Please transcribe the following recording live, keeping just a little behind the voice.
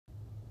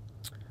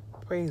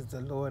Praise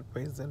the Lord,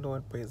 praise the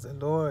Lord, praise the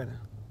Lord.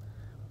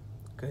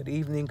 Good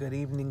evening, good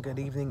evening, good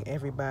evening,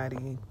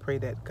 everybody. Pray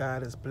that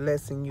God is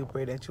blessing you.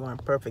 Pray that you are in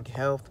perfect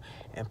health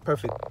and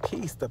perfect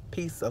peace, the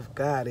peace of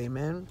God,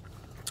 amen.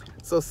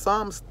 So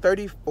Psalms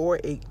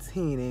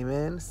 34:18,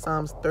 amen.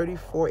 Psalms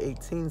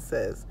 34:18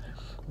 says,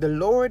 the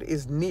Lord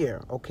is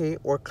near, okay,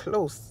 or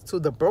close to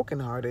the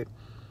brokenhearted,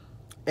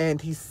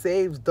 and he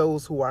saves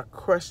those who are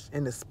crushed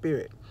in the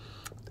spirit.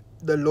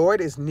 The Lord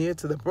is near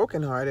to the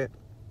brokenhearted,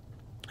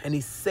 and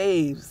he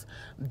saves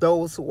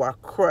those who are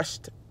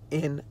crushed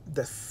in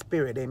the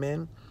spirit,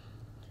 amen.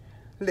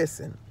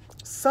 Listen,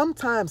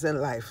 sometimes in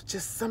life,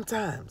 just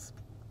sometimes,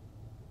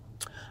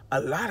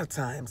 a lot of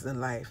times in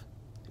life,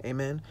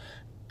 amen,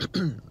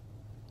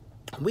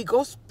 we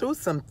go through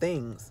some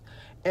things,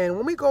 and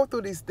when we go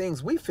through these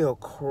things, we feel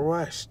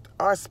crushed.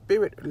 Our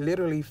spirit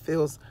literally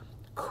feels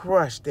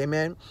crushed,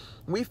 amen.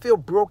 We feel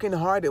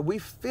brokenhearted. We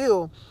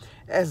feel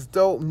as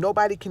though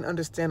nobody can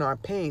understand our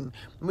pain.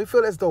 We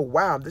feel as though,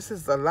 wow, this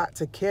is a lot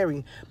to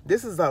carry.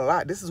 This is a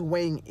lot. This is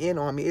weighing in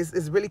on me.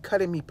 It's really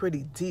cutting me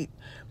pretty deep.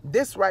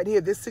 This right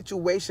here, this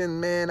situation,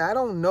 man, I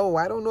don't know.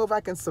 I don't know if I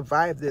can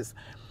survive this.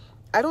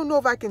 I don't know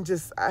if I can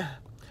just...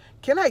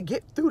 can I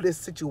get through this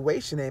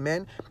situation,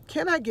 amen?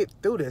 Can I get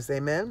through this,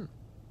 amen?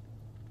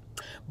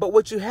 But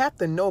what you have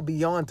to know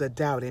beyond a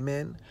doubt,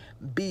 amen,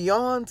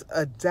 beyond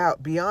a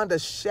doubt, beyond a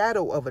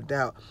shadow of a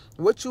doubt,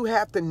 what you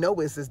have to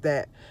know is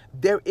that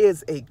there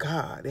is a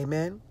God,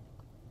 amen?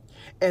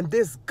 And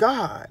this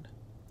God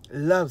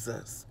loves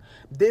us.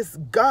 This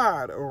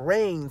God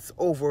reigns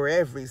over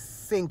every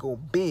single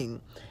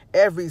being,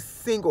 every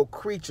single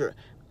creature,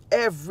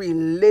 every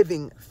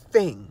living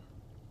thing.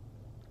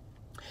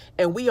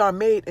 And we are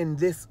made in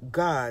this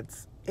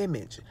God's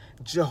image,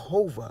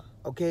 Jehovah,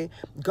 okay?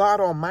 God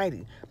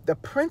Almighty, the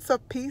Prince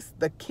of Peace,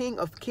 the King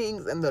of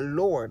Kings, and the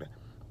Lord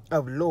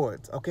of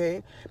Lords,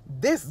 okay?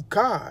 This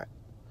God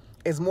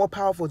is more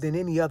powerful than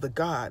any other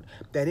God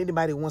that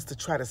anybody wants to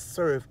try to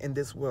serve in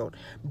this world.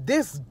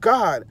 This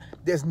God,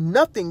 there's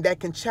nothing that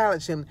can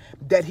challenge him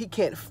that he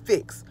can't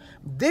fix.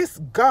 This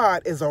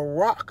God is a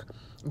rock.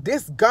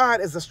 This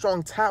God is a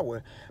strong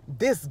tower.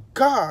 This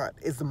God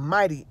is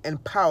mighty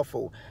and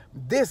powerful.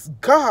 This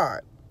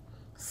God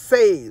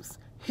saves,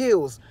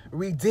 heals,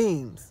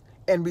 redeems,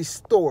 and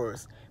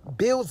restores,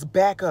 builds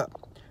back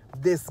up.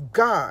 This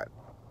God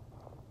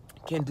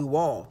can do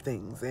all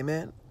things,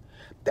 amen.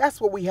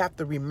 That's what we have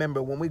to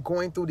remember when we're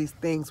going through these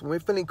things, when we're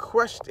feeling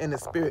crushed in the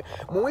spirit,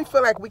 when we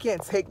feel like we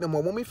can't take no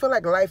more, when we feel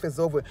like life is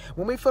over,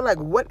 when we feel like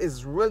what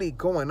is really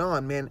going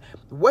on, man?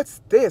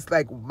 What's this?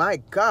 Like, my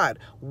God,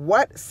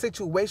 what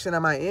situation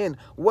am I in?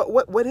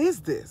 What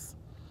is this?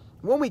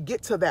 When we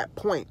get to that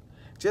point,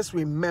 just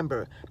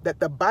remember that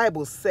the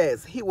Bible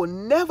says he will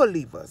never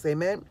leave us,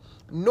 amen,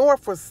 nor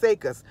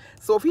forsake us.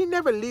 So if he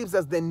never leaves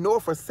us, then nor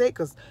forsake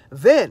us,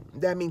 then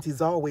that means he's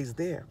always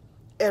there,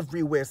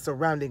 everywhere,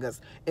 surrounding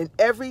us, in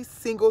every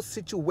single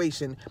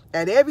situation,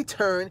 at every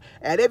turn,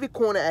 at every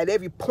corner, at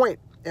every point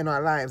in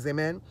our lives,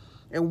 amen.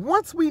 And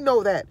once we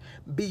know that,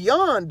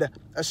 beyond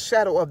a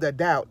shadow of the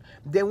doubt,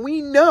 then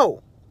we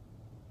know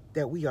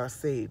that we are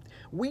saved.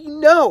 We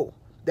know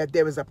that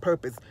there is a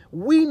purpose.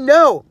 We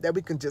know that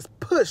we can just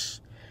push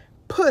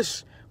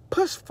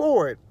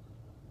forward,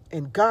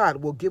 and God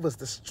will give us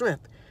the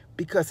strength,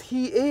 because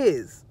he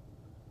is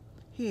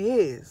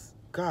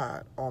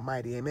God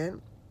Almighty,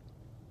 amen.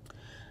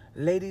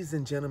 Ladies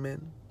and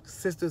gentlemen,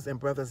 sisters and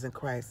brothers in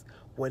Christ,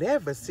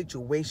 whatever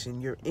situation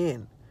you're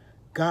in,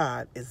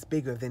 God is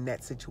bigger than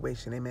that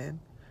situation, amen.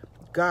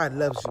 God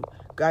loves you.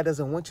 God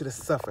doesn't want you to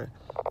suffer.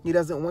 He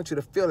doesn't want you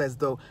to feel as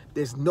though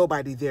there's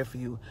nobody there for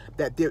you,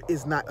 that there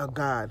is not a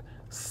God.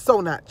 So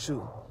not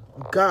true.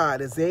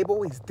 God is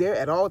able. He's there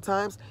at all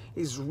times.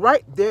 He's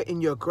right there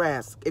in your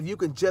grasp. If you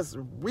can just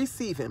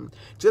receive him,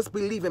 just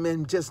believe him,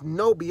 and just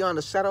know beyond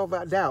a shadow of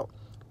a doubt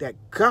that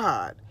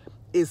God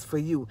is for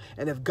you.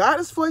 And if God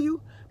is for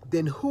you,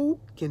 then who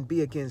can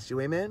be against you?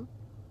 Amen.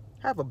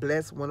 Have a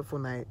blessed, wonderful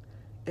night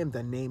in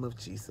the name of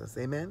Jesus.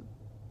 Amen.